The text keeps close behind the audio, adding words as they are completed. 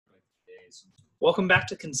holidays. Welcome back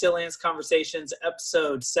to Consilience Conversations,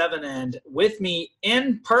 episode 7. And with me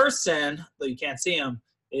in person, though you can't see him,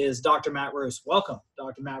 is Dr. Matt Roos. Welcome,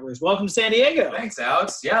 Dr. Matt Roos. Welcome to San Diego. Thanks,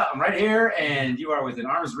 Alex. Yeah, I'm right here, and you are within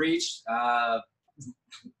arm's reach.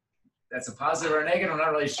 That's a positive or a negative. I'm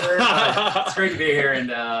not really sure, but it's great to be here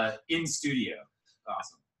and in studio.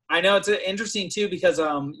 Awesome. I know it's interesting, too, because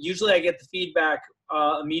usually I get the feedback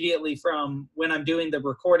immediately from when I'm doing the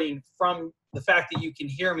recording from the fact that you can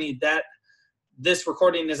hear me, that this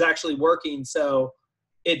recording is actually working. So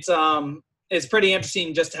it's pretty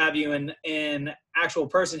interesting just to have you in actual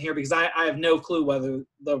person here, because I have no clue whether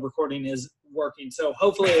the recording is working. So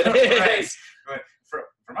hopefully it is. Right.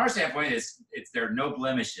 From our standpoint, there are no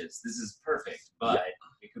blemishes. This is perfect, but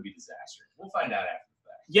it could be disaster. We'll find out after the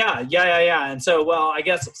fact. Yeah. And so, well, I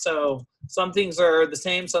guess so. Some things are the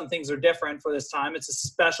same, some things are different for this time. It's a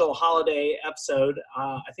special holiday episode.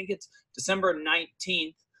 I think it's December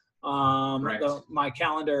 19th. My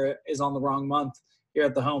calendar is on the wrong month here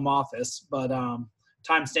at the home office, but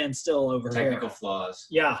time stands still over here. Technical flaws.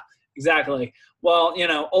 Yeah, exactly. Well,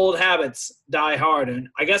 old habits die hard, and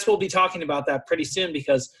I guess we'll be talking about that pretty soon,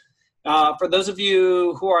 because for those of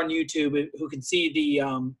you who are on YouTube who can see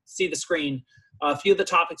the screen, a few of the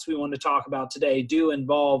topics we want to talk about today do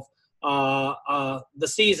involve the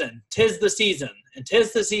season. 'Tis the season, and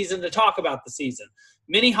 'tis the season to talk about the season.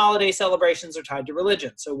 Many holiday celebrations are tied to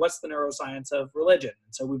religion. So what's the neuroscience of religion?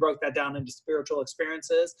 And so we broke that down into spiritual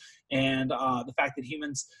experiences and the fact that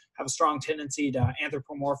humans have a strong tendency to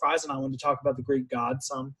anthropomorphize. And I wanted to talk about the Greek gods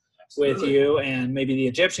some with you, and maybe the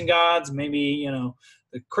Egyptian gods, maybe,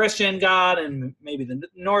 the Christian god, and maybe the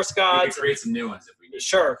Norse gods. We could create some new ones if we need.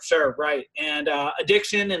 Sure, right. And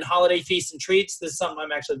addiction and holiday feasts and treats. This is something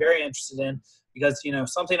I'm actually very interested in, because,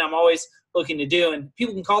 something I'm always looking to do, and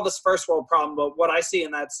people can call this first world problem, but what I see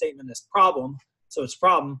in that statement is problem. So it's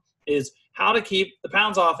problem is how to keep the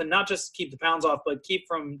pounds off, and not just keep the pounds off, but keep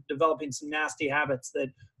from developing some nasty habits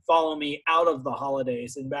that follow me out of the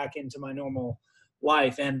holidays and back into my normal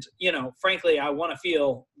life. And, frankly, I want to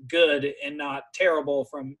feel good and not terrible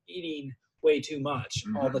from eating way too much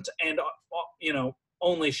all the time, and,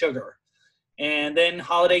 only sugar. And then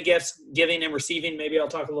holiday gifts, giving and receiving. Maybe I'll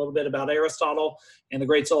talk a little bit about Aristotle and the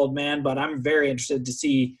Great Souled Man, but I'm very interested to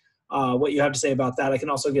see what you have to say about that. I can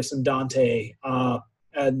also give some Dante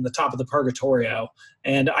at the top of the Purgatorio.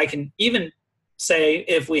 And I can even say,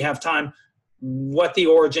 if we have time, what the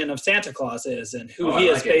origin of Santa Claus is and who he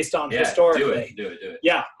is based on historically. Do it.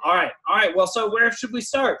 Yeah. All right. Well, so where should we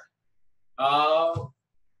start?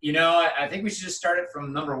 I think we should just start it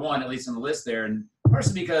from number 1, at least on the list there. And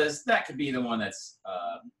partially because that could be the one that's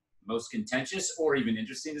most contentious or even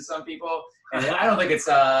interesting to some people. And I don't think it's,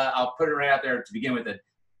 I'll put it right out there to begin with, that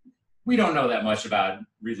we don't know that much about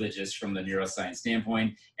religious from the neuroscience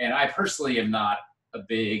standpoint. And I personally am not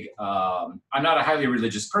I'm not a highly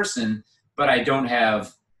religious person, but I don't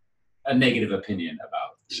have a negative opinion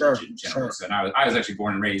about religion in general. So, and I was actually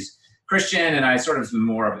born and raised Christian, and I sort of am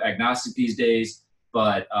more of agnostic these days,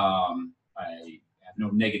 but I have no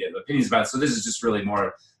negative opinions about it. So this is just really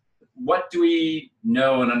more, what do we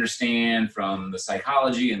know and understand from the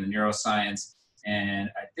psychology and the neuroscience? And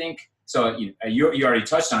I think, so you already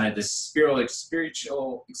touched on it, the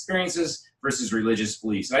spiritual experiences versus religious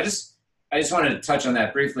beliefs. And I just wanted to touch on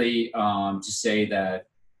that briefly to say that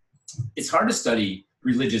it's hard to study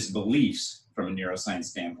religious beliefs from a neuroscience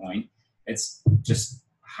standpoint. It's just,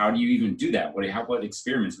 how do you even do that? What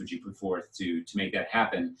experiments would you put forth to make that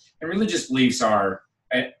happen? And religious beliefs are,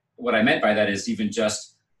 what I meant by that is even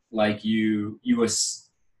just like you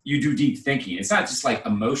do deep thinking. It's not just like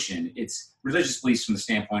emotion. It's religious beliefs from the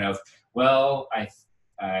standpoint of, well,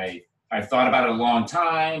 I've thought about it a long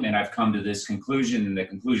time, and I've come to this conclusion, and the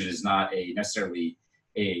conclusion is not necessarily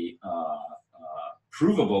a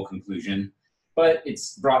provable conclusion, but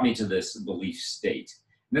it's brought me to this belief state.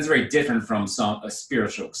 And that's very different from a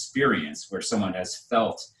spiritual experience where someone has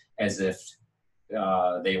felt as if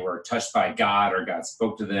they were touched by God, or God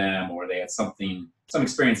spoke to them, or they had some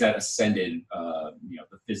experience that ascended,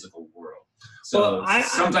 the physical world. So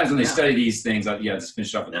sometimes when they study these things, just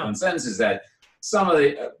finish up with one sentence, is that some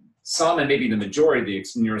and maybe the majority of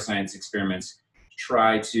the neuroscience experiments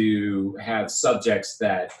try to have subjects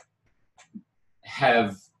that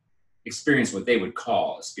have experienced what they would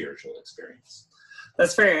call a spiritual experience.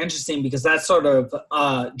 That's very interesting, because that's sort of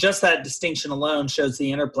just that distinction alone shows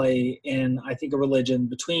the interplay in, I think, a religion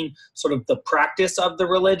between sort of the practice of the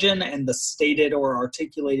religion and the stated or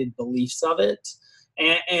articulated beliefs of it.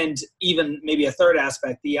 And even maybe a third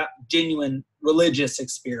aspect, the genuine religious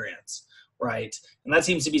experience, right? And that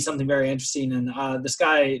seems to be something very interesting. And this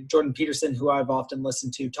guy, Jordan Peterson, who I've often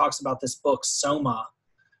listened to, talks about this book, Soma,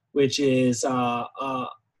 which is some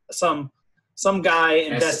guy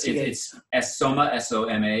investigates. It's Soma,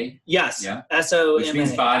 S-O-M-A. Yes, Yeah. S-O-M-A. Which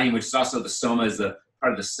means body, which is also the soma is the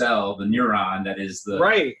part of the cell, the neuron that is the,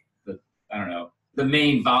 right. I don't know, the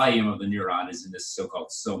main volume of the neuron is in this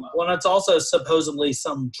so-called soma. Well, it's also supposedly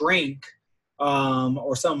some drink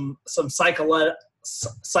or some psychedelic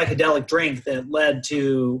drink that led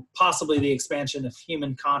to possibly the expansion of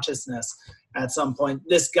human consciousness at some point.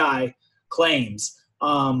 This guy claims.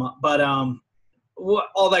 But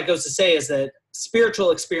all that goes to say is that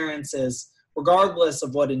spiritual experiences, regardless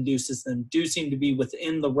of what induces them, do seem to be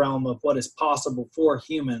within the realm of what is possible for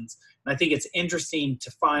humans. And I think it's interesting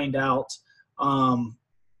to find out.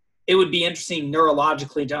 It would be interesting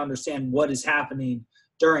neurologically to understand what is happening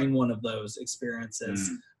during one of those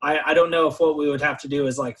experiences. I don't know if what we would have to do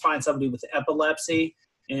is like find somebody with epilepsy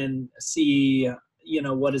and see,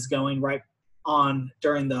 what is going right on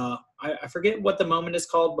during the, I forget what the moment is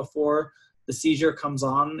called before the seizure comes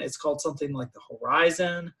on. It's called something like the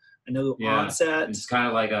horizon. I know onset. It's kind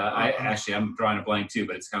of like I'm drawing a blank too,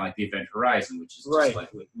 but it's kind of like the event horizon, which is right.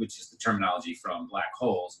 Which is the terminology from black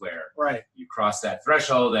holes, where right. you cross that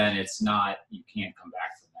threshold, and you can't come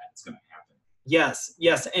back from that. It's going to happen. Yes,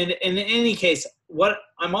 and in any case, what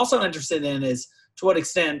I'm also interested in is to what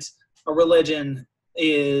extent a religion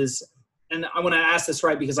is, and I want to ask this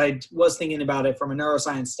right because I was thinking about it from a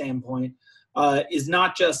neuroscience standpoint, is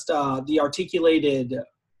not just the articulated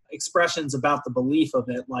expressions about the belief of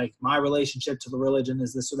it, like my relationship to the religion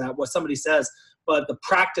is this or that, what somebody says, but the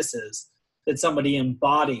practices that somebody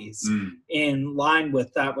embodies in line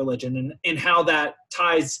with that religion, and how that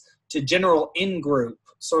ties to general in-group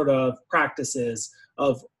sort of practices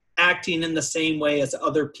of acting in the same way as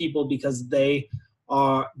other people because they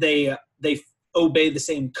obey the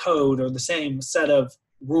same code or the same set of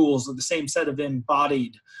rules or the same set of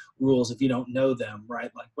embodied rules if you don't know them,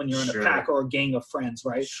 right? Like when you're in a pack or a gang of friends,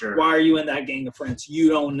 right? Sure. Why are you in that gang of friends? You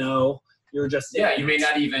don't know. You're just you may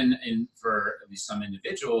not even, for at least some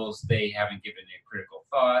individuals, they haven't given a critical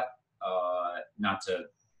thought, not to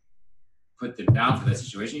put them down for that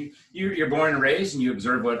situation. You're born and raised, and you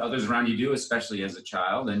observe what others around you do, especially as a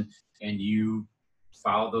child, and you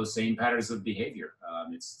follow those same patterns of behavior.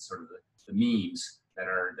 It's sort of the memes that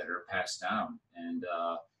are passed down, and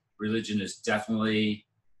religion is definitely,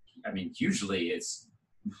 hugely,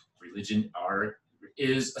 religion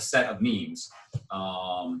is a set of memes.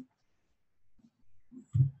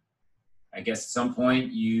 I guess at some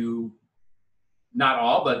point not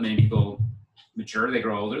all, but many people mature, they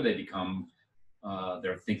grow older, they become,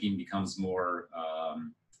 their thinking becomes more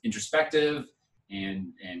introspective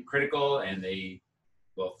and critical, and they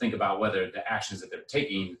will think about whether the actions that they're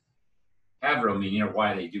taking have real meaning or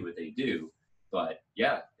why they do what they do. But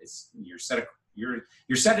yeah, you're set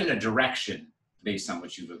in a direction based on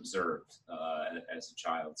what you've observed as a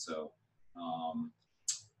child. So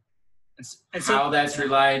how that's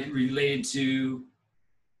related to,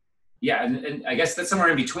 and I guess that's somewhere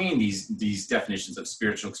in between these definitions of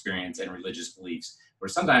spiritual experience and religious beliefs, where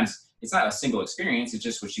sometimes it's not a single experience, it's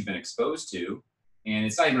just what you've been exposed to, and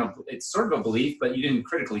it's not even it's sort of a belief, but you didn't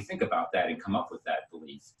critically think about that and come up with that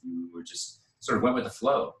belief. You were just sort of went with the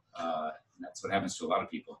flow. And that's what happens to a lot of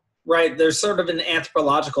people. Right. There's sort of an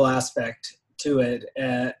anthropological aspect to it,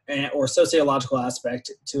 or sociological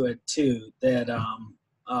aspect to it too, that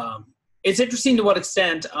it's interesting to what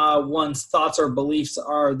extent one's thoughts or beliefs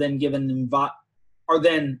are then given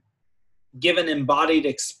embodied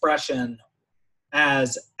expression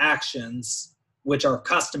as actions, which are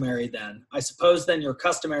customary then. I suppose then your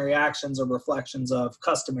customary actions are reflections of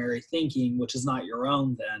customary thinking, which is not your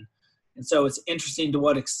own then. And so it's interesting to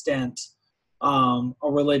what extent a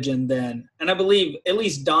religion then, and I believe at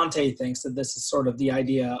least Dante thinks that this is sort of the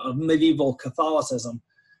idea of medieval Catholicism,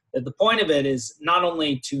 that the point of it is not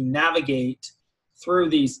only to navigate through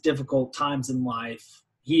these difficult times in life.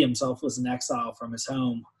 He himself was in exile from his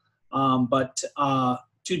home, but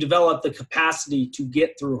to develop the capacity to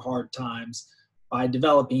get through hard times by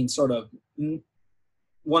developing sort of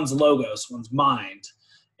one's logos, one's mind,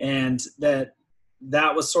 and that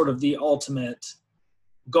was sort of the ultimate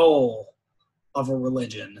goal of a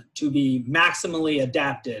religion, to be maximally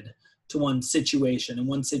adapted to one situation, and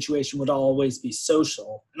one situation would always be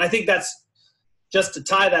social. And I think that's just to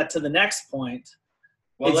tie that to the next point.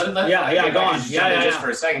 Well, go on. Just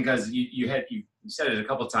for a second, because you said it a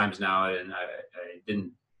couple of times now, and I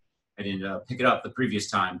didn't pick it up the previous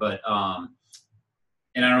time. But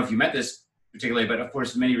and I don't know if you meant this particularly, but of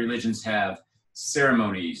course, many religions have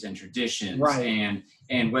ceremonies and traditions, Right.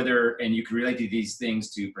 and whether, and you can relate to these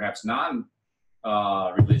things to perhaps non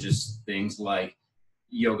religious things like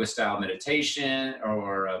yoga style meditation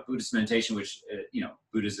or Buddhist meditation, which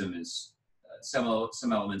Buddhism is some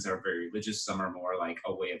elements are very religious, some are more like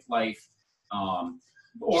a way of life.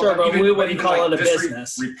 Sure, but we wouldn't call it a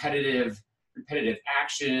business. Repetitive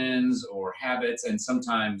actions or habits, and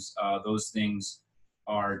sometimes those things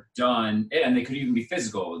are done, and they could even be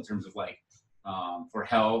physical in terms of like for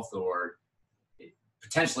health or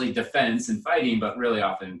potentially defense and fighting, but really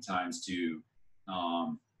oftentimes to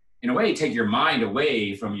in a way take your mind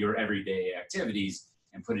away from your everyday activities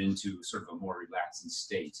and put it into sort of a more relaxing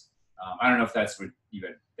state. I don't know if that's what you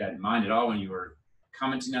had that in mind at all when you were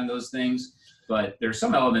commenting on those things, but there are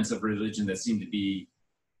some elements of religion that seem to be,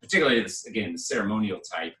 particularly this, again, the ceremonial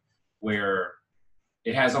type, where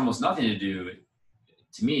it has almost nothing to do,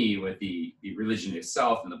 to me, with the religion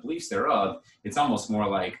itself and the beliefs thereof. It's almost more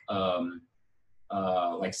like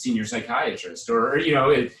senior psychiatrist, or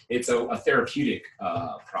it's a therapeutic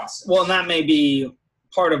process. Well, and that may be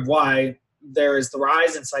part of why there is the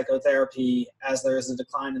rise in psychotherapy as there is a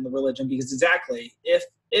decline in the religion, because exactly,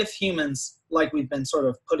 if humans, like we've been sort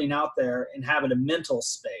of putting out there, inhabit a mental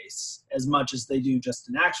space as much as they do just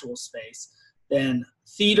an actual space, then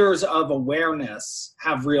theaters of awareness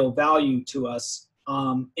have real value to us,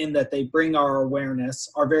 in that they bring our awareness,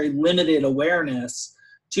 our very limited awareness,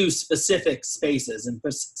 to specific spaces and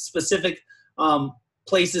specific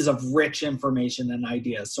places of rich information and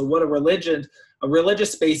ideas. So what a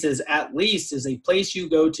religious space is, at least, is a place you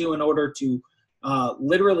go to in order to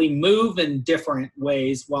literally move in different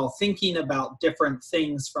ways while thinking about different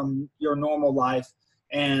things from your normal life.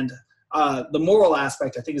 And the moral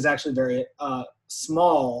aspect, I think, is actually very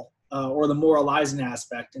small, or the moralizing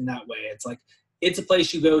aspect in that way. It's like, it's a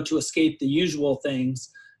place you go to escape the usual things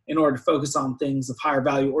in order to focus on things of higher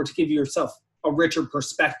value, or to give yourself a richer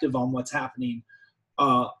perspective on what's happening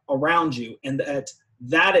around you. And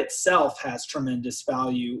that itself has tremendous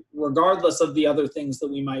value, regardless of the other things that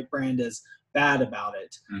we might brand as bad about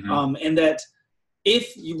it. Mm-hmm. And that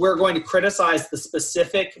if we're going to criticize the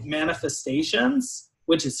specific manifestations,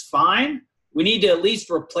 which is fine, we need to at least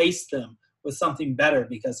replace them with something better,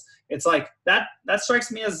 because it's like that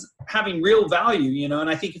strikes me as having real value, and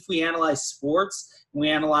I think if we analyze sports, we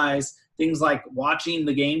analyze things like watching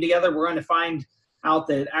the game together, we're going to find out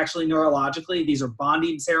that actually neurologically, these are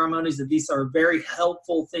bonding ceremonies, that these are very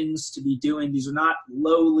helpful things to be doing. These are not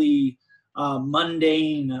lowly,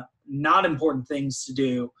 mundane, not important things to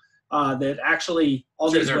do, that actually all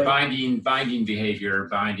these are binding behavior,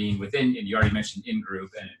 binding within, and you already mentioned in-group,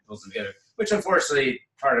 and it pulls them together, which unfortunately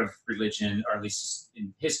part of religion, or at least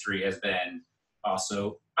in history, has been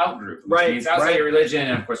also out-group, which means outside your religion.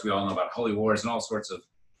 And of course, we all know about holy wars and all sorts of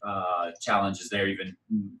challenges there, even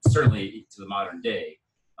certainly to the modern day.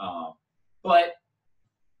 But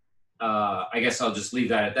I guess I'll just leave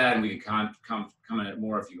that at that, and we can comment it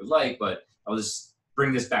more if you would like, but I'll just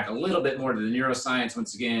bring this back a little bit more to the neuroscience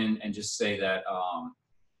once again, and just say that,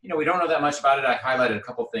 we don't know that much about it. I highlighted a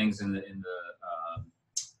couple things in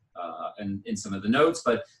some of the notes,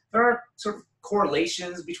 but there are sort of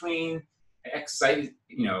correlations between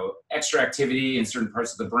extra activity in certain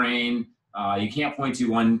parts of the brain. You can't point to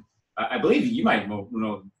one. I believe you might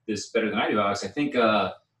know this better than I do, Alex. I think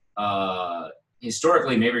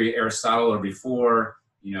historically, maybe Aristotle or before,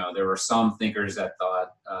 there were some thinkers that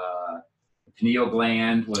thought the pineal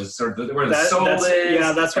gland was sort of where the soul is.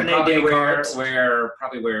 Yeah, that's René Descartes.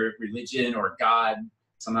 Probably where religion or God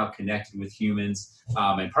somehow connected with humans.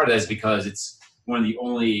 And part of that is because it's one of the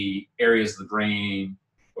only areas of the brain,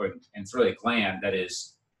 and it's really a gland, that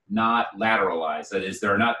is not lateralized. That is,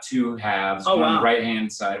 there are not two halves, one on the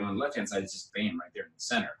right-hand side, one on the left-hand side. It's just bam, right there in the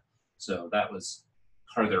center. So that was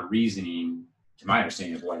part of their reasoning, to my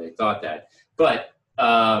understanding, of why they thought that. But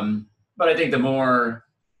I think the more,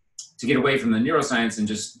 to get away from the neuroscience and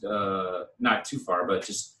just not too far, but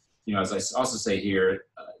just, as I also say here,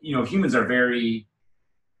 humans are very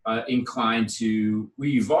inclined to,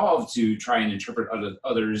 we evolved to try and interpret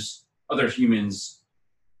other humans'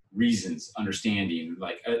 reasons, understanding,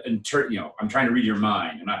 like, I'm trying to read your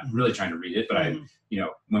mind. I'm not really trying to read it, but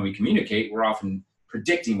when we communicate, we're often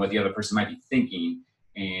predicting what the other person might be thinking,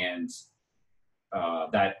 and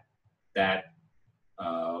that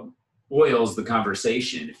oils the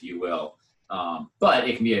conversation, if you will. But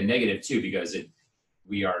it can be a negative too, because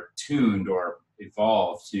we are tuned or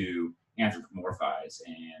evolved to anthropomorphize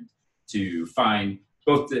and to find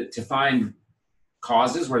to find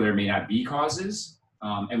causes where there may not be causes.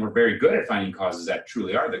 And we're very good at finding causes that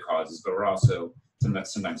truly are the causes, but we're also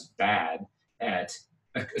sometimes bad at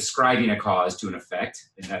ascribing a cause to an effect,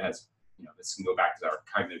 and that has, this can go back to our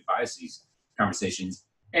cognitive biases conversations,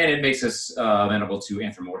 and it makes us amenable to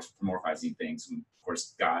anthropomorphizing things. And of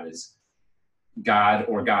course, God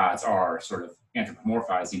or gods are sort of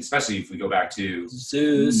anthropomorphizing, especially if we go back to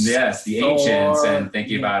Zeus, yes, the Thor, ancients, and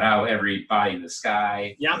thinking about how every body in the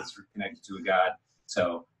sky is connected to a god.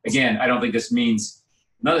 So again, I don't think this means,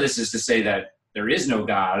 none of this is to say that there is no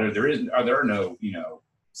God or there are no,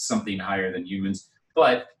 something higher than humans.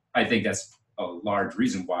 But I think that's a large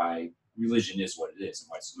reason why religion is what it is and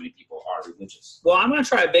why so many people are religious. Well, I'm going to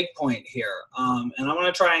try a big point here. And I'm going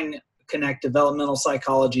to try and connect developmental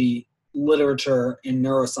psychology, literature, and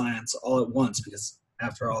neuroscience all at once, because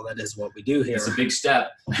after all, that is what we do here. It's a big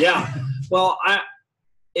step. Yeah. Well,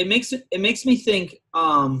 it makes me think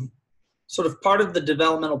sort of part of the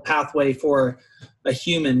developmental pathway for a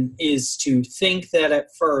human is to think that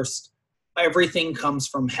at first everything comes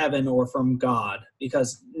from heaven or from God,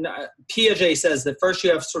 because Piaget says that first you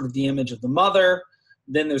have sort of the image of the mother,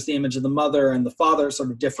 then there's the image of the mother, and the father sort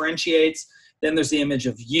of differentiates, then there's the image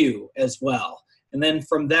of you as well. And then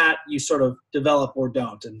from that, you sort of develop or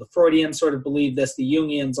don't. And the Freudians sort of believe this. The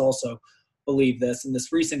Jungians also believe this. And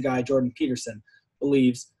this recent guy, Jordan Peterson,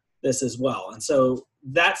 believes this as well. And so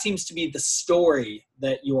that seems to be the story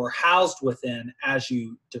that you're housed within as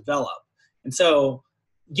you develop. And so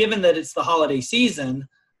given that it's the holiday season,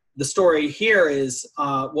 the story here is,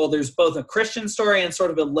 there's both a Christian story and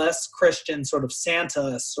sort of a less Christian sort of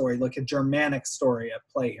Santa story, like a Germanic story at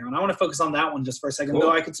play here. And I want to focus on that one just for a second,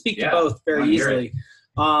 though I could speak to both very easily.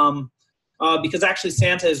 Because actually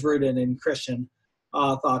Santa is rooted in Christian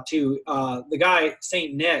thought too. The guy,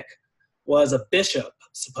 Saint Nick, was a bishop,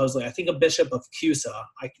 supposedly. I think a bishop of Cusa.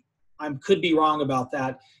 I could be wrong about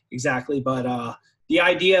that exactly, but the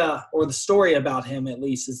idea or the story about him, at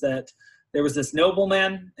least, is that there was this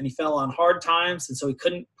nobleman and he fell on hard times, and so he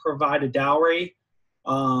couldn't provide a dowry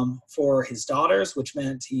for his daughters, which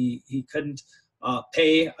meant he couldn't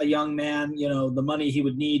pay a young man, the money he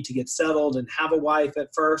would need to get settled and have a wife at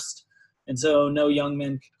first. And so no young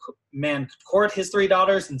man could court his 3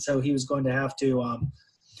 daughters, and so he was going to have to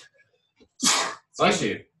Bless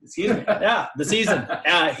you. yeah, the season.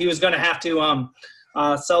 He was going to have to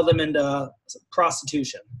sell them into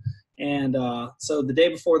prostitution. And so the day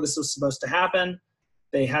before this was supposed to happen,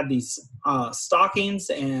 they had these stockings,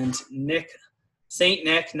 and Saint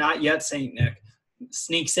Nick, not yet Saint Nick,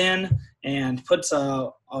 sneaks in and puts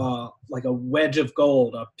like a wedge of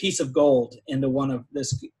gold, a piece of gold, into one of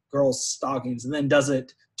this girl's stockings, and then does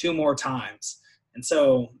it 2 more times. And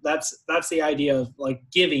so that's the idea of like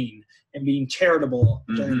giving and being charitable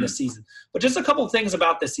during this season. But just a couple of things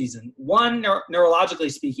about this season. One,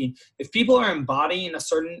 neurologically speaking, if people are embodying a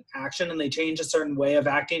certain action and they change a certain way of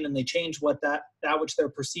acting and they change what that which they're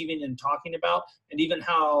perceiving and talking about, and even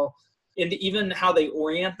how they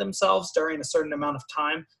orient themselves during a certain amount of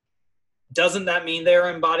time, doesn't that mean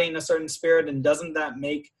they're embodying a certain spirit? And doesn't that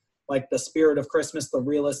make like the spirit of Christmas the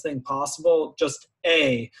realest thing possible? Just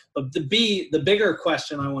A. But the bigger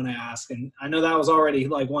question I want to ask, and I know that was already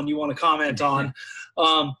like one you want to comment on,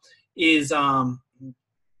 is to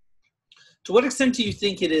what extent do you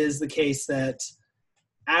think it is the case that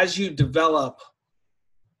as you develop,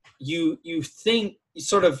 you think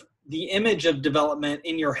sort of the image of development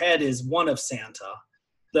in your head is one of Santa.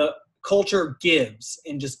 The culture gives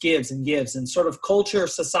and just gives and gives, and sort of culture,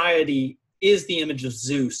 society is the image of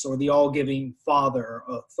Zeus or the all-giving father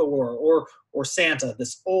of Thor or Santa,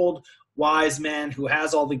 this old wise man who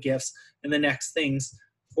has all the gifts and the next things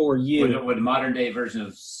for you. Would a modern day version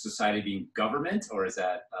of society be government, or is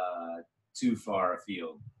that too far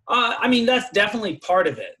afield? I mean, that's definitely part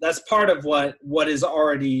of it. That's part of what is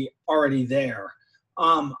already there.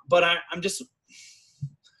 But I'm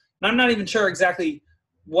not even sure exactly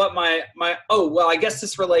what I guess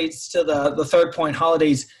this relates to the third point,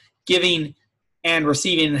 holidays, giving and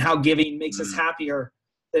receiving, and how giving makes us happier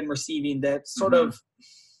than receiving. That sort of,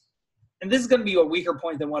 and this is going to be a weaker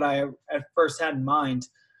point than what I at first had in mind,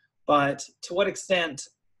 but to what extent,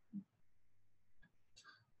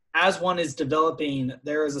 as one is developing,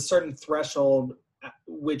 there is a certain threshold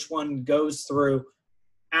which one goes through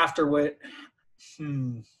after what,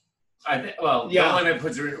 don't want to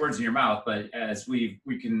put words in your mouth, but as we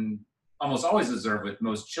can almost always observe with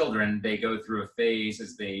most children, they go through a phase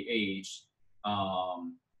as they age,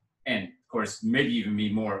 and of course maybe even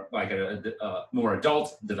be more like a more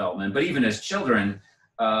adult development. But even as children,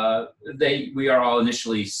 we are all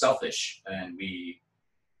initially selfish, and we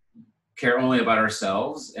care only about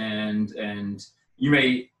ourselves. And you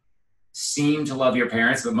may seem to love your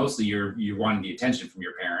parents, but mostly you're wanting the attention from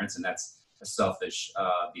your parents, and that's a selfish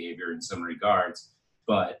behavior in some regards.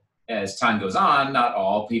 But as time goes on, not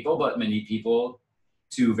all people, but many people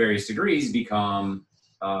to various degrees become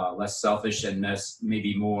less selfish and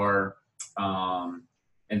maybe more,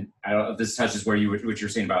 and I don't know if this touches where what you're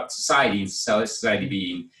saying about society, and society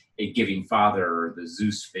being a giving father, or the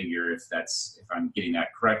Zeus figure, if I'm getting that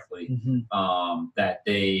correctly, that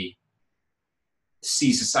they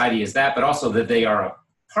see society as that, but also that they are a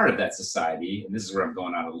part of that society. And this is where I'm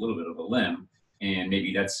going on a little bit of a limb. And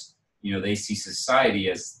maybe that's, they see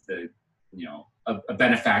society as the, a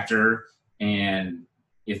benefactor. And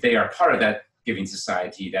if they are part of that giving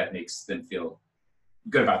society, that makes them feel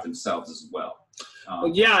good about themselves as well.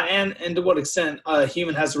 Yeah, and to what extent a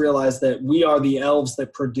human has to realize that we are the elves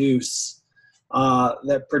that produce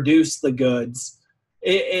the goods.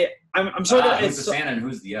 I'm sure that who's the Santa and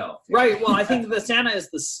who's the elf? Right. Well, I think the Santa is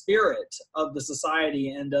the spirit of the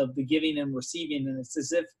society and of the giving and receiving, and it's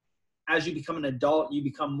as if as you become an adult, you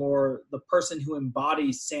become more the person who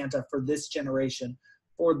embodies Santa for this generation,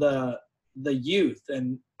 for the youth.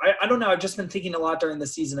 And I don't know. I've just been thinking a lot during the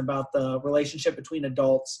season about the relationship between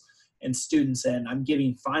adults and students, and I'm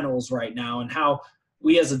giving finals right now, and how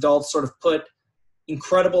we as adults sort of put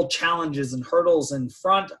incredible challenges and hurdles in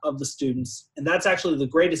front of the students, and that's actually the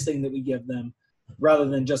greatest thing that we give them, rather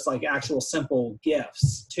than just like actual simple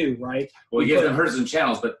gifts too, right? Well, we give them hurdles and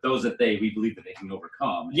channels, but those that we believe that they can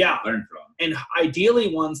overcome and learn from. And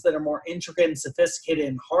ideally ones that are more intricate and sophisticated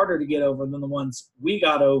and harder to get over than the ones we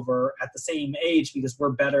got over at the same age, because we're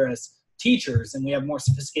better as teachers and we have more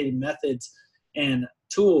sophisticated methods and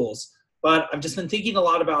tools. But I've just been thinking a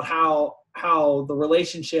lot about how the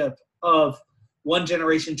relationship of one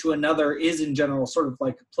generation to another is in general sort of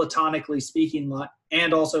like platonically speaking,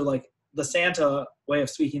 and also like the Santa way of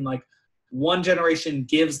speaking, like one generation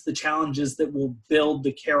gives the challenges that will build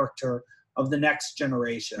the character of the next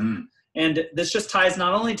generation. And this just ties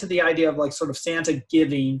not only to the idea of like sort of Santa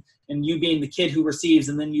giving and you being the kid who receives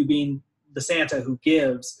and then you being the Santa who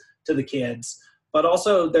gives to the kids, but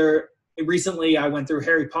also recently I went through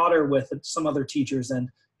Harry Potter with some other teachers, and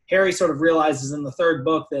Harry sort of realizes in the third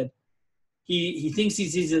book that he thinks he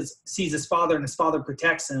sees his father and his father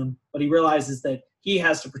protects him, but he realizes that he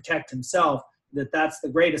has to protect himself, that's the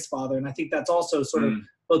greatest father. And I think that's also sort of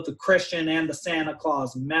both the Christian and the Santa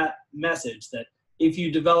Claus message, that if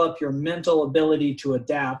you develop your mental ability to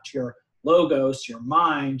adapt, your logos, your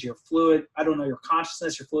mind, your your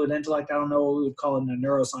consciousness, your fluid intellect, I don't know what we would call it in a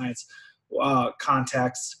neuroscience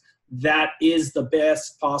context, that is the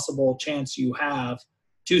best possible chance you have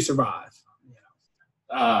to survive.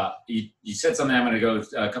 You said something, I'm going to go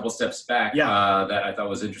a couple steps back that I thought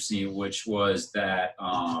was interesting, which was that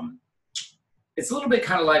it's a little bit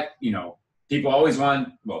kind of like, people always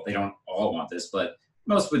they don't all want this, but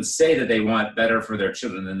most would say that they want better for their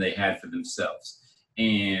children than they had for themselves.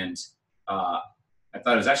 And I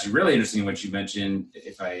thought it was actually really interesting what you mentioned,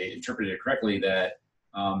 if I interpreted it correctly, that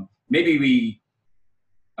maybe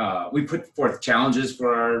we put forth challenges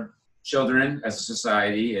for our children as a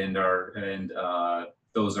society, and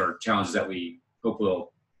those are challenges that we hope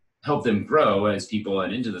will help them grow as people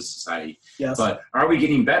and into the society. Yes. But are we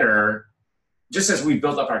getting better? Just as we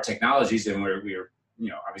built up our technologies, and we're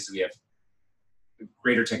obviously we have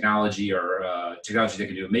greater technology, or technology that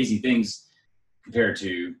can do amazing things compared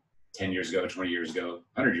to 10 years ago, 20 years ago,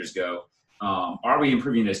 100 years ago. Are we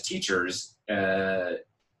improving as teachers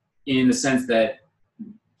in the sense that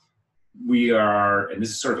we are, and this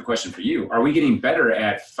is sort of a question for you, are we getting better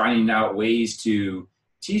at finding out ways to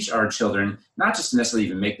teach our children, not just to necessarily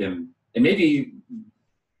even make them, and maybe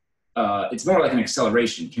it's more like an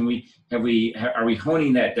acceleration. Are we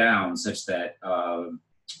honing that down such that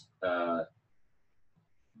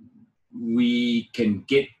we can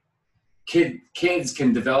get kids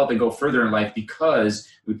can develop and go further in life because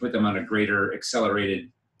we put them on a greater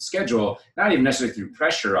accelerated schedule, not even necessarily through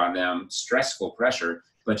pressure on them, stressful pressure,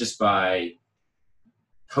 but just by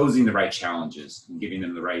posing the right challenges and giving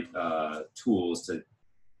them the right tools to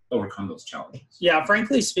overcome those challenges? Yeah,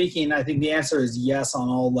 frankly speaking, I think the answer is yes on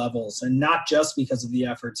all levels, and not just because of the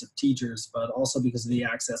efforts of teachers, but also because of the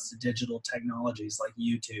access to digital technologies like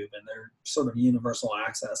YouTube and their sort of universal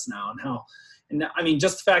access now, and I mean,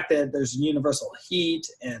 just the fact that there's universal heat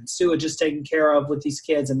and sewage is taken care of with these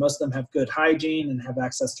kids, and most of them have good hygiene and have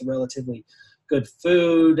access to relatively good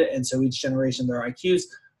food, and so each generation their IQs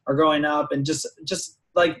are going up, and just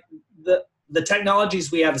like the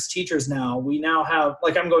technologies we have as teachers now, we now have,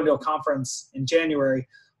 like I'm going to a conference in January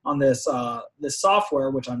on this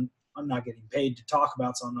software, which I'm not getting paid to talk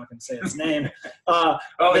about, so I'm not going to say its name.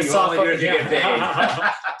 You software, only do it to get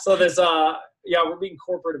paid. So this, we're being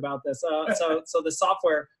corporate about this. So the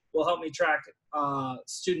software will help me track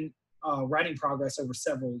student writing progress over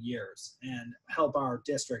several years and help our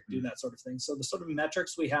district do that sort of thing. So the sort of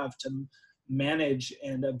metrics we have to manage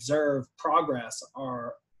and observe progress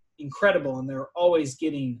are incredible, and they're always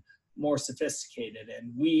getting more sophisticated.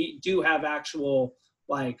 And we do have actual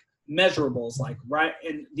like measurables, like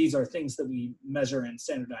and these are things that we measure in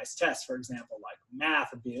standardized tests, for example, like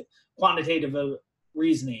math, quantitative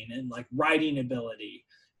reasoning, and like writing ability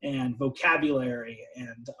and vocabulary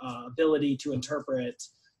and ability to interpret,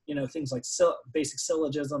 things like basic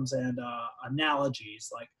syllogisms and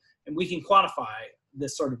analogies, and we can quantify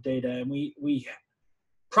this sort of data. And we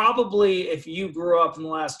probably, if you grew up in the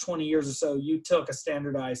last 20 years or so, you took a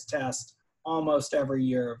standardized test almost every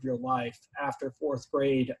year of your life after fourth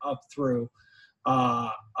grade up through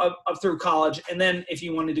college. And then if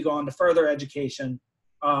you wanted to go on to further education,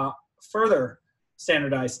 further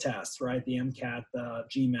standardized tests, right? The MCAT, the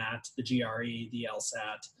GMAT, the GRE, the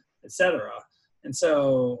LSAT, etc. And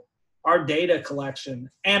so our data collection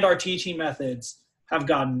and our teaching methods have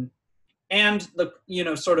gotten, and the,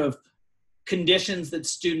 sort of conditions that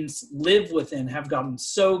students live within have gotten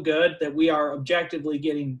so good that we are objectively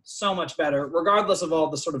getting so much better, regardless of all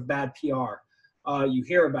the sort of bad PR you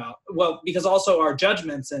hear about. Well, because also our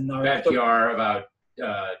judgments and our bad PR about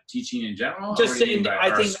teaching in general. Just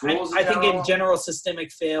I think in general,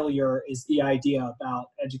 systemic failure is the idea about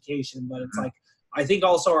education, but it's like, I think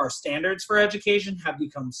also our standards for education have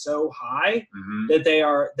become so high that they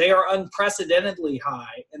are unprecedentedly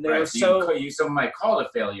high, and they are so. Someone might call it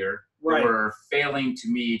failure. Right. We're failing to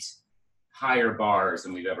meet higher bars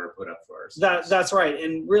than we've ever put up for ourselves. That's right,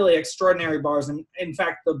 and really extraordinary bars. And in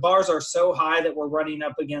fact, the bars are so high that we're running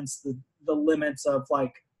up against the limits of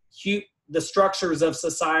like the structures of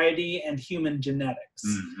society and human genetics,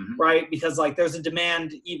 right? Because like there's a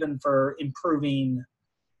demand even for improving.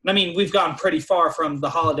 I mean, we've gone pretty far from the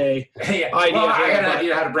holiday idea. Well, I got an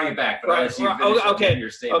idea how to bring it back, but right,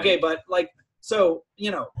 okay, but like, so,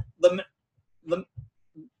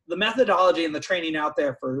 the methodology and the training out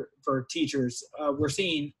there for teachers, we're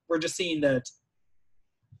just seeing that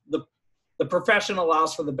the profession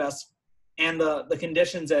allows for the best, and the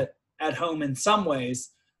conditions at home in some ways,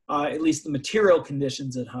 at least the material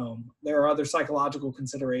conditions at home. There are other psychological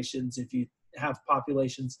considerations if you have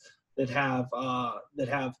populations that have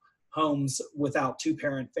homes without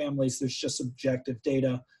two-parent families. There's just objective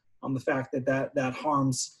data on the fact that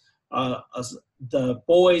harms the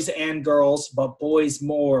boys and girls, but boys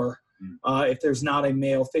more if there's not a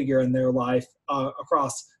male figure in their life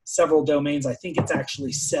across several domains. I think it's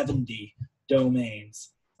actually 70 domains.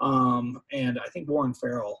 And I think Warren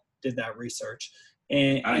Farrell did that research.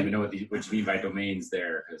 And, I don't even know what you mean by domains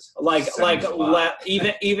there, because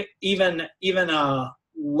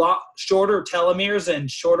shorter telomeres and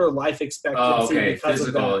shorter life expectancy. Oh, okay. Because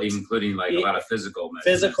physical, of that. including like a lot of physical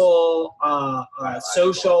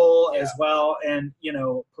social as well, and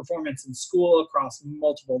performance in school across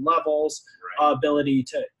multiple levels, ability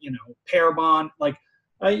to pair bond,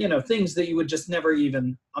 things that you would just never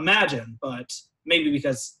even imagine, but maybe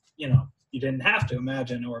because you didn't have to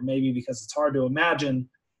imagine, or maybe because it's hard to imagine.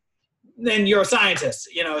 Then you're a scientist.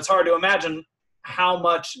 It's hard to imagine how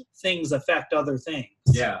much things affect other things.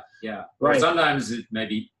 Yeah. Right. Sometimes it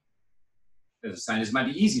maybe, as a scientist, it might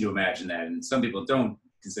be easy to imagine that, and some people don't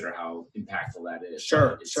consider how impactable that is.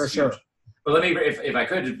 Sure. But let me, if I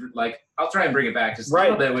could, I'll try and bring it back just a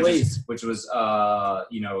little bit, which was,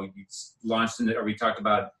 you launched or we talked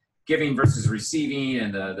about giving versus receiving,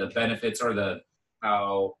 and the benefits, or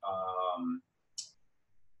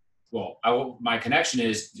my connection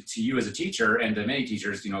is to you as a teacher and to many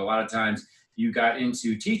teachers. A lot of times you got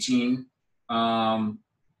into teaching.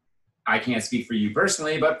 I can't speak for you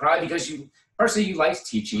personally, but probably because you liked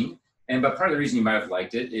teaching, but part of the reason you might have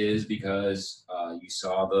liked it is because you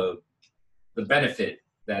saw the benefit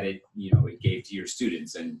that it gave to your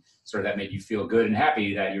students, and sort of that made you feel good and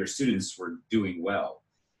happy that your students were doing well,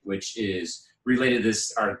 which is related to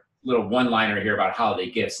our little one-liner here about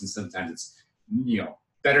holiday gifts. And sometimes it's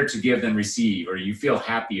better to give than receive, or you feel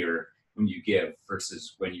happier when you give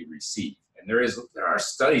versus when you receive. And there are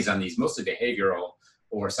studies on these, mostly behavioral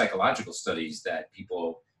or psychological studies, that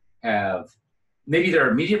people have maybe their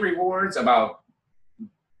immediate rewards about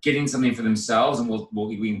getting something for themselves, and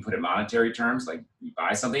we can put it in monetary terms, like you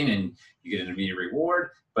buy something and you get an immediate reward,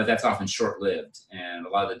 but that's often short-lived. And a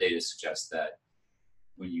lot of the data suggests that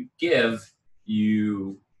when you give,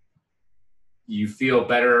 you feel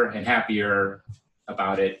better and happier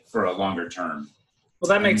about it for a longer term. Well,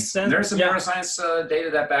 that makes sense. There's some neuroscience data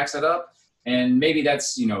that backs it up, and maybe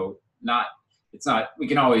that's we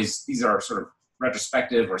can always, these are sort of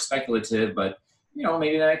retrospective or speculative, but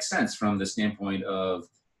maybe that makes sense from the standpoint of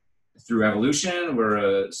through evolution,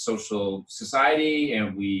 we're a social society,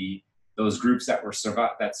 and those groups that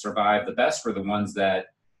survive the best were the ones that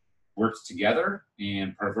worked together.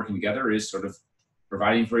 And part of working together is sort of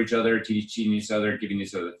providing for each other, teaching each other, giving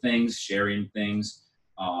each other things, sharing things.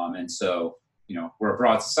 And so, we're a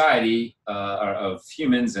broad society of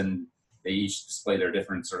humans, and they each display their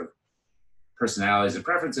different sort of personalities and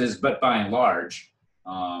preferences. But by and large,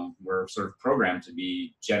 we're sort of programmed to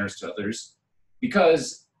be generous to others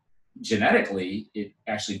because genetically it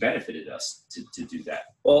actually benefited us to do that.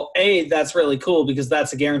 Well, that's really cool because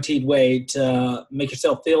that's a guaranteed way to make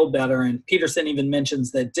yourself feel better. And Peterson even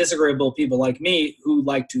mentions that disagreeable people like me who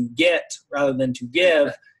like to get rather than to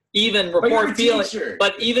give even report feeling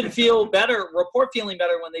better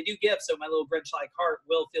when they do give. So my little Grinch-like heart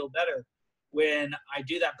will feel better when I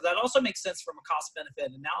do that. But that also makes sense from a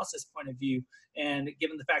cost-benefit analysis point of view, and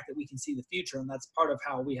given the fact that we can see the future, and that's part of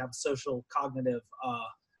how we have a social cognitive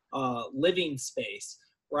living space,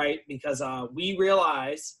 right? Because we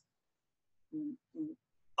realize,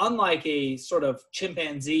 unlike a sort of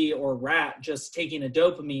chimpanzee or rat just taking a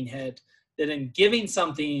dopamine hit, that in giving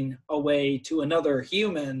something away to another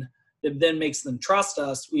human that then makes them trust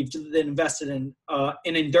us, we've then invested in an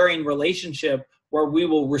enduring relationship where we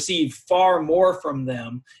will receive far more from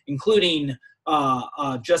them, including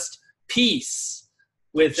just peace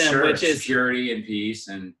with them, sure, which is security and peace,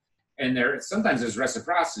 and sometimes there's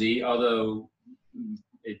reciprocity, although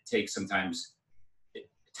it takes sometimes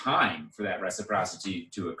time for that reciprocity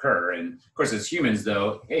to occur. And of course, as humans,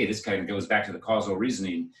 though, this kind of goes back to the causal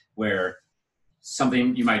reasoning, where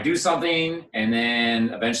you might do something, and then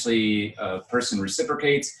eventually a person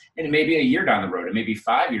reciprocates, and it may be a year down the road, it may be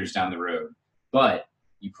 5 years down the road, but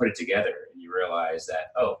you put it together and you realize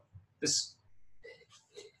that,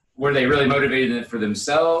 were they really motivated for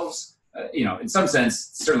themselves? In some sense,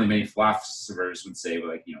 certainly many philosophers would say,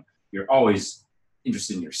 you're always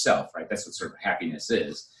interested in yourself, right? That's what sort of happiness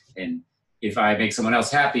is. And if I make someone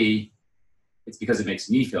else happy, it's because it makes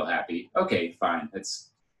me feel happy. Okay, fine. That's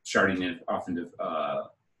charting it off into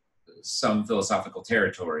some philosophical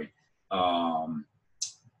territory.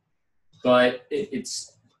 But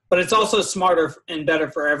it's also smarter and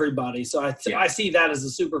better for everybody. So I see that as a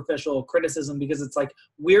superficial criticism, because it's like,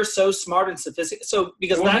 we're so smart and sophisticated. So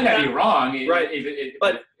because that might be wrong, right?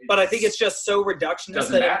 But I think it's just so reductionist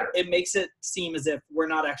that it makes it seem as if we're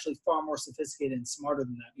not actually far more sophisticated and smarter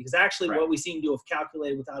than that. Because actually, what we seem to have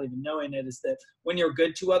calculated without even knowing it is that when you're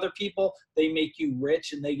good to other people, they make you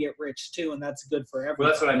rich and they get rich too, and that's good for everyone. Well,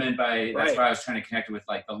 that's what I meant by that's why I was trying to connect it with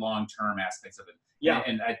like the long-term aspects of it. Yeah.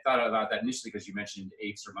 And I thought about that initially because you mentioned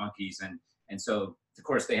apes or monkeys, and so of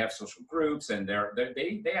course they have social groups and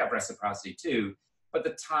they have reciprocity too, but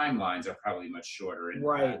the timelines are probably much shorter. And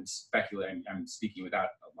I'm speaking without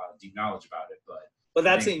a lot of deep knowledge about it, but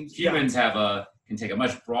that seems humans can take a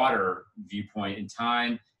much broader viewpoint in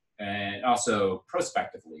time and also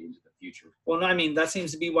prospectively into the future. Well, I mean, that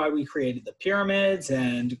seems to be why we created the pyramids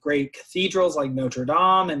and great cathedrals like Notre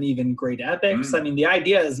Dame and even great epics. I mean, the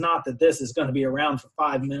idea is not that this is going to be around for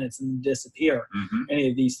 5 minutes and disappear,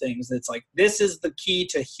 any of these things. It's like, this is the key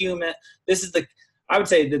to I would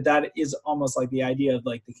say that is almost like the idea of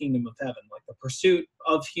like the kingdom of heaven, like the pursuit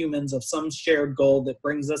of humans of some shared goal that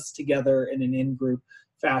brings us together in an in-group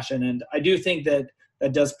fashion. And I do think that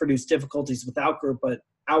does produce difficulties with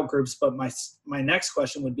out-groups, but my next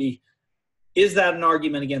question would be, is that an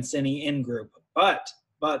argument against any in-group? But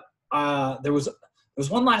there was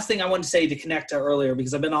one last thing I wanted to say to connect to earlier,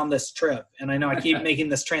 because I've been on this trip, and I know I keep making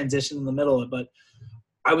this transition in the middle of it, but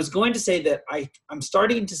I was going to say that I'm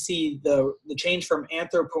starting to see the change from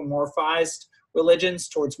anthropomorphized religions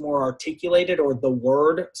towards more articulated, or the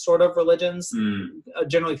word sort of religions,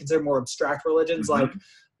 generally considered more abstract religions,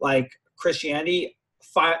 like Christianity,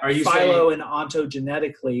 philo and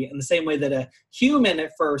ontogenetically, in the same way that a human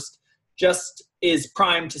at first just is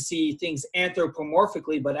primed to see things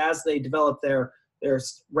anthropomorphically, but as they develop their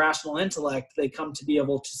rational intellect, they come to be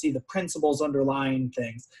able to see the principles underlying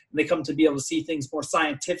things, and they come to be able to see things more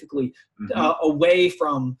scientifically, away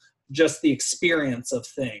from just the experience of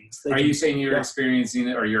things. Are you saying you're experiencing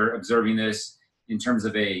it, or you're observing this in terms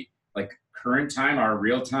of a current time, or a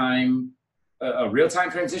real time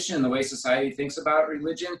transition in the way society thinks about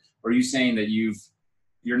religion? Or are you saying that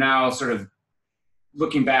you're now sort of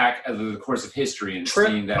looking back at the course of history and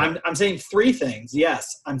seeing that? I'm saying three things.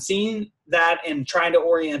 Yes, I'm seeing that and trying to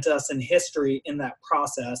orient us in history in that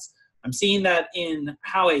process. I'm seeing that in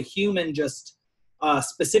how a human just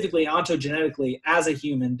specifically ontogenetically as a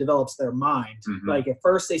human develops their mind. Like at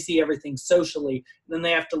first they see everything socially, then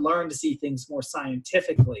they have to learn to see things more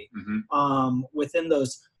scientifically within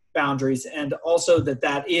those boundaries. And also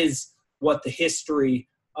that is what the history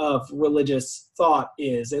of religious thought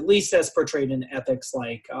is, at least as portrayed in epics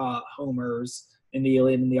like Homer's in the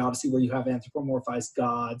Iliad and the Odyssey, where you have anthropomorphized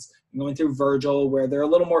gods, and going through Virgil, where they're a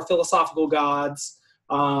little more philosophical gods,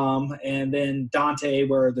 and then Dante,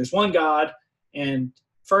 where there's one god, and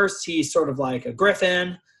first he's sort of like a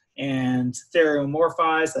griffin, and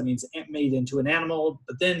theriomorphized, that means made into an animal,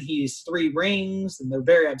 but then he's three rings, and they're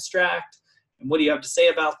very abstract, and what do you have to say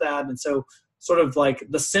about that? And so sort of like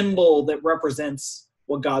the symbol that represents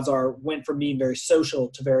what gods are went from being very social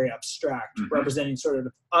to very abstract, representing sort of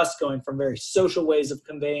us going from very social ways of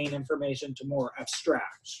conveying information to more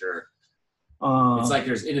abstract. Sure. It's like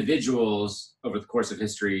there's individuals over the course of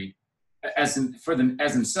history as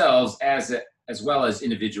themselves, as well as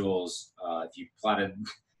individuals. If you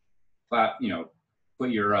put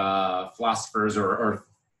your philosophers or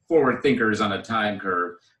forward thinkers on a time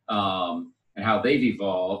curve, and how they've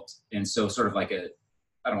evolved, and so sort of like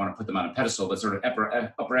I don't want to put them on a pedestal, but sort of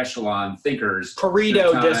upper echelon thinkers.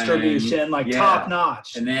 Pareto distribution, top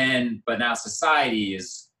notch. And then, but now society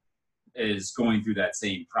is going through that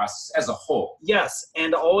same process as a whole. Yes,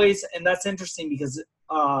 and that's interesting because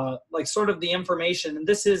like sort of the information, and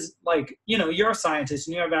this is like, you're a scientist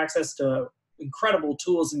and you have access to incredible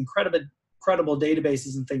tools, incredible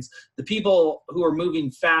databases and things. The people who are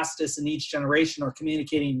moving fastest in each generation are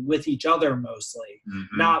communicating with each other mostly,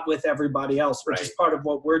 not with everybody else, which is part of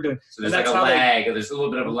what we're doing. So there's like a lag. There's a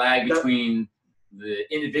little bit of a lag between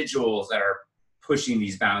the individuals that are pushing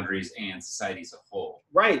these boundaries and society as a whole.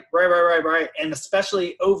 Right. And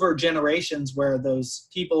especially over generations, where those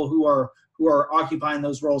people who are occupying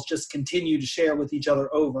those roles just continue to share with each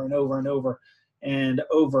other over and over and over and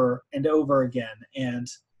over and over again. And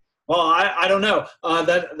well, I don't know.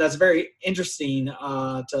 That's very interesting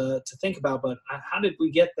to think about. But how did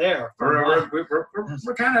we get there? We're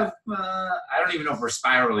kind of. I don't even know if we're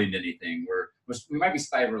spiraling to anything. We might be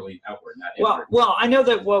spiraling outward, not inward. Well, I know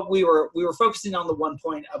that what we were focusing on the one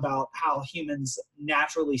point about how humans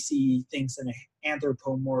naturally see things in an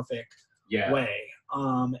anthropomorphic way.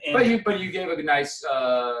 But you gave a nice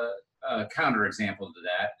counter example to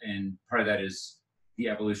that, and part of that is the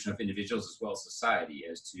evolution of individuals as well as society,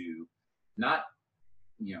 as to not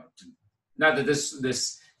that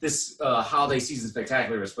this holiday season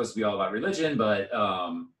spectacular is supposed to be all about religion, but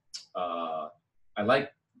I like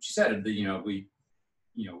what you said. We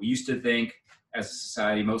used to think as a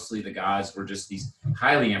society mostly the gods were just these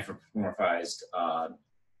highly anthropomorphized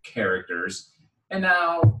characters. And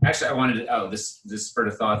now, actually, I wanted to, this spurred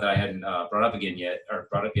a thought that I hadn't brought up yet,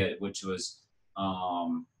 which was,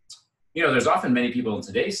 there's often many people in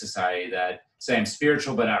today's society that say I'm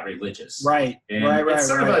spiritual but not religious. Right. And it's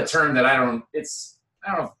sort of a term that I don't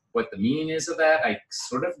know what the meaning is of that. I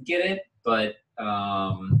sort of get it, but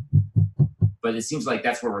it seems like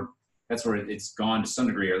that's where it's gone to some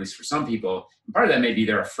degree, or at least for some people. And part of that may be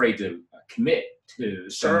they're afraid to commit to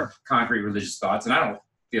some concrete religious thoughts, and I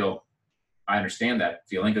understand that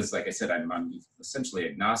feeling because, like I said, I'm essentially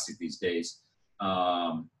agnostic these days.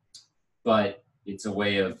 But it's a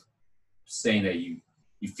way of saying that you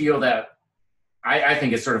feel that. I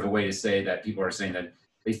think it's sort of a way to say that people are saying that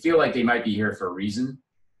they feel like they might be here for a reason.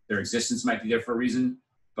 Their existence might be there for a reason,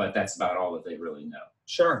 but that's about all that they really know.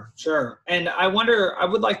 Sure. And I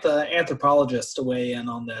would like the anthropologists to weigh in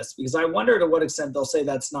on this, because I wonder to what extent they'll say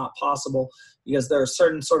that's not possible, because there are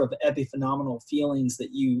certain sort of epiphenomenal feelings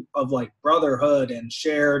of like brotherhood and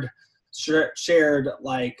shared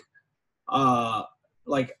like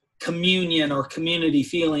communion or community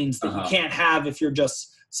feelings that you can't have if you're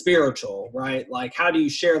just spiritual, right? Like, how do you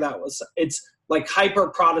share that it's like hyper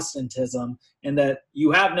Protestantism, and that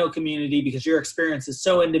you have no community because your experience is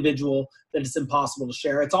so individual that it's impossible to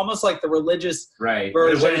share. It's almost like the religious version.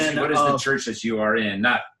 What is the church that you are in?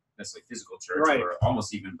 Not necessarily physical church, or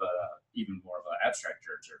almost even more of an abstract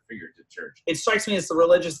church or figurative church. It strikes me as the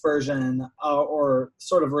religious version, or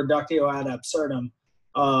sort of reductio ad absurdum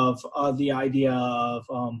of the idea of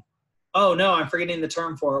oh no, I'm forgetting the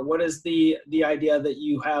term for it. What is the idea that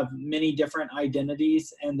you have many different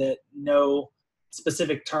identities and that no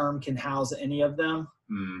specific term can house any of them?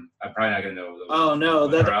 I'm probably not going to know. Oh no,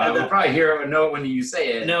 I will probably hear it and know it when you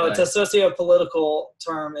say it. No, it's a socio-political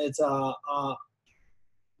term. It's oh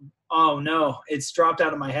no, it's dropped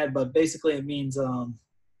out of my head. But basically, it means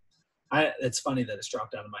it's funny that it's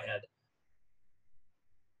dropped out of my head.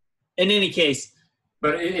 In any case,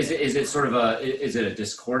 but is it sort of is it a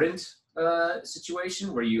discordant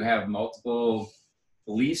situation where you have multiple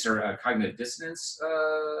beliefs or a cognitive dissonance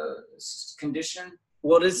condition?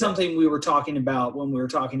 Well, it is something we were talking about when we were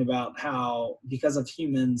talking about how, because of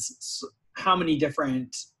humans, how many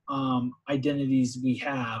different identities we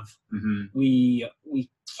have, Hmm. we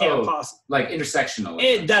can't Oh, possibly. like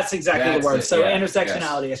intersectional. That's exactly That's the word. it, So yeah,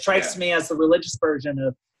 intersectionality. yes, It strikes yeah. me as the religious version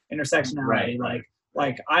of intersectionality. Right.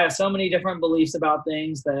 Like I have so many different beliefs about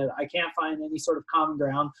things that I can't find any sort of common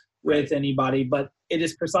ground with Right. anybody. But it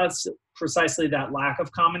is precisely that lack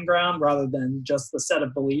of common ground, rather than just the set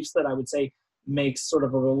of beliefs, that I would say makes sort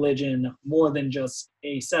of a religion more than just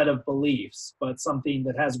a set of beliefs, but something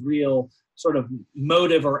that has real sort of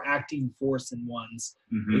motive or acting force in one's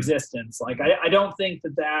Hmm. existence. Like I don't think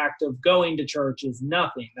that the act of going to church is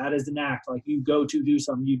nothing. That is an act. Like you go to do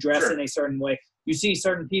something, you dress Sure. in a certain way, you see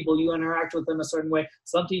certain people, you interact with them a certain way,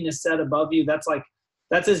 something is said above you. That's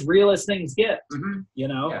as real as things get, Hmm.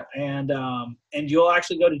 Yeah. and you'll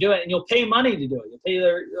actually go to do it, and you'll pay money to do it. You'll pay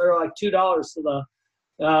they're like $2 to the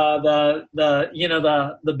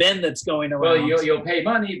bin that's going around. Well, you'll pay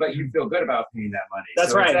money, but you feel good about paying that money.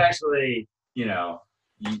 That's so right. It's actually,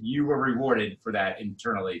 you were rewarded for that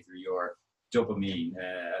internally through your dopamine,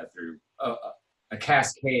 through a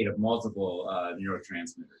cascade of multiple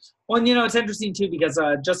neurotransmitters. Well, it's interesting too, because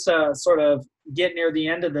just to sort of get near the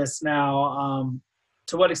end of this now,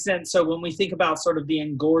 to what extent, so when we think about sort of the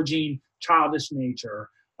engorging childish nature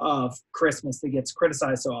of Christmas that gets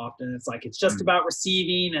criticized so often, it's like it's just about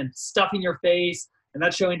receiving and stuffing your face, and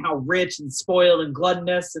that's showing how rich and spoiled and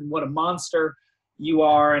gluttonous and what a monster you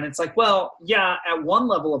are. And it's like, well, yeah, at one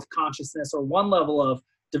level of consciousness or one level of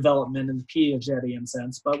development in the Piagetian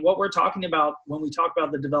sense, but what we're talking about when we talk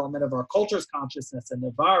about the development of our culture's consciousness and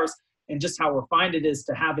of ours, and just how refined it is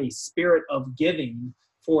to have a spirit of giving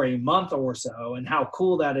for a month or so, and how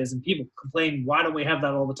cool that is. And people complain, why don't we have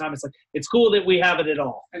that all the time? It's like, it's cool that we have it at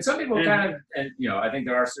all. And some people I think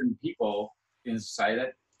there are certain people in society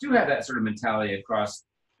that do have that sort of mentality across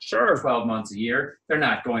 12 months a year. They're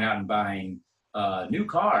not going out and buying new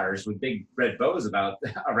cars with big red bows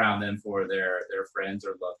around them for their friends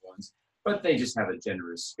or loved ones, but they just have a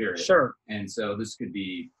generous spirit. Sure. And so this could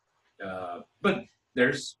be, but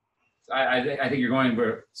there's, I think you're going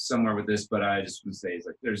somewhere with this, but I just want to say it's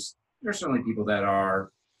like there's certainly people that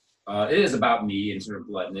are, it is about me and sort of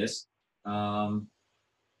gluttonous,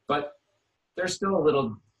 but there's still a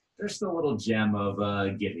little gem of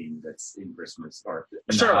giving that's in Christmas or in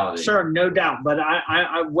the holidays. Sure, no doubt. But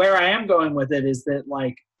I where I am going with it is that,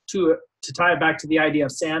 like, to tie it back to the idea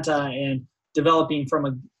of Santa and developing from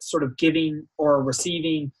a sort of giving or a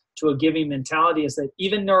receiving to a giving mentality, is that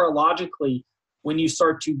even neurologically, when you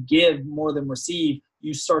start to give more than receive,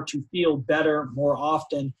 you start to feel better more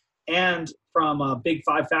often. And from a big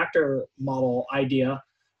 5-factor model idea,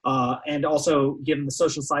 and also given the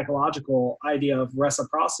social psychological idea of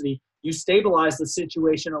reciprocity, you stabilize the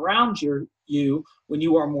situation around you when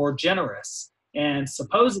you are more generous. And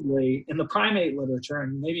supposedly in the primate literature,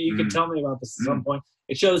 and maybe you can tell me about this at some point,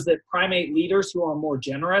 it shows that primate leaders who are more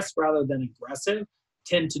generous rather than aggressive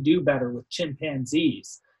tend to do better with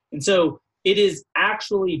chimpanzees. And so it is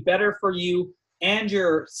actually better for you and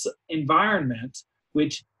your environment,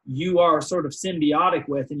 which you are sort of symbiotic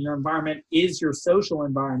with, and your environment is your social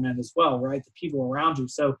environment as well, right? The people around you.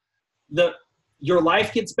 So your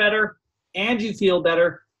life gets better, and you feel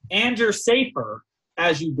better, and you're safer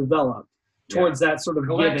as you develop towards that sort of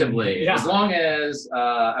collectively. giving. Yeah. As long as,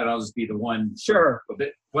 and I'll just be the one,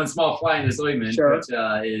 one small fly in this ointment,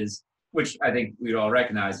 which I think we'd all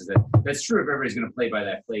recognize, is that's true if everybody's going to play by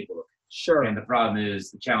that playbook. Sure. And the problem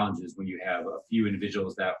is, the challenge is when you have a few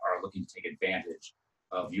individuals that are looking to take advantage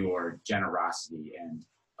of your generosity, and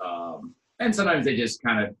sometimes they just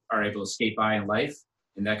kind of are able to skate by in life,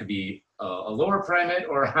 and that could be a lower primate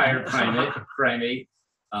or a higher primate.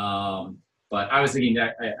 But I was thinking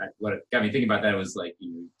that what got me thinking about that was like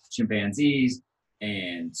chimpanzees,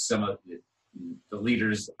 and some of the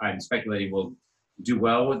leaders I'm speculating will do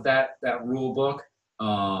well with that rule book,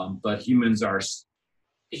 but humans are.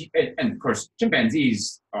 And of course,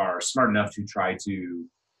 chimpanzees are smart enough to try to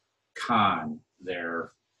con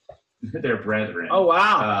their brethren. Oh,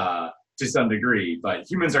 wow. To some degree, but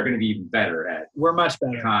humans are going to be even better at. We're much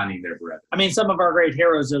better Conning their brethren. I mean, some of our great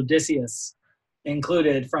heroes, Odysseus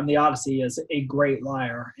included from the Odyssey, is a great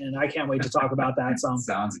liar, and I can't wait to talk about that some.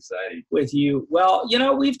 Sounds exciting. With you. Well,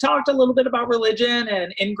 we've talked a little bit about religion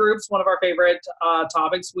and in groups, one of our favorite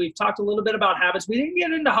topics. We've talked a little bit about habits. We didn't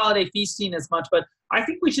get into holiday feasting as much, but I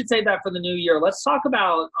think we should save that for the new year. Let's talk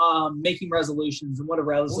about making resolutions and what a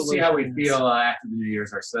resolution is. We'll see how we feel after the New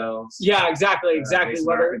Year's ourselves. Yeah, exactly. Based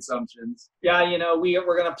on our consumptions. Yeah,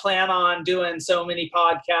 we're going to plan on doing so many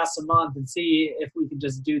podcasts a month and see if we can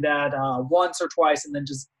just do that once or twice and then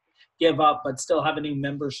just give up, but still have a new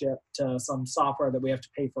membership to some software that we have to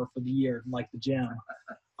pay for the year, like the gym.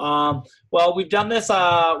 Well, we've done this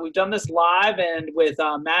live and with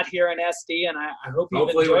Matt here in SD, and I hope you've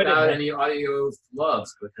Hopefully enjoyed without it. any audio flubs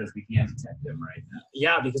because we can't detect them right now.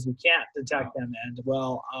 Yeah, because we can't detect them. And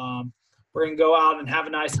well, we're gonna go out and have a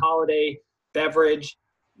nice holiday beverage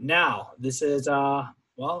now. This is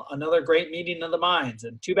well, another great meeting of the minds,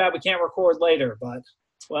 and too bad we can't record later. But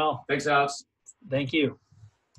well, Thanks, Alex. thank you.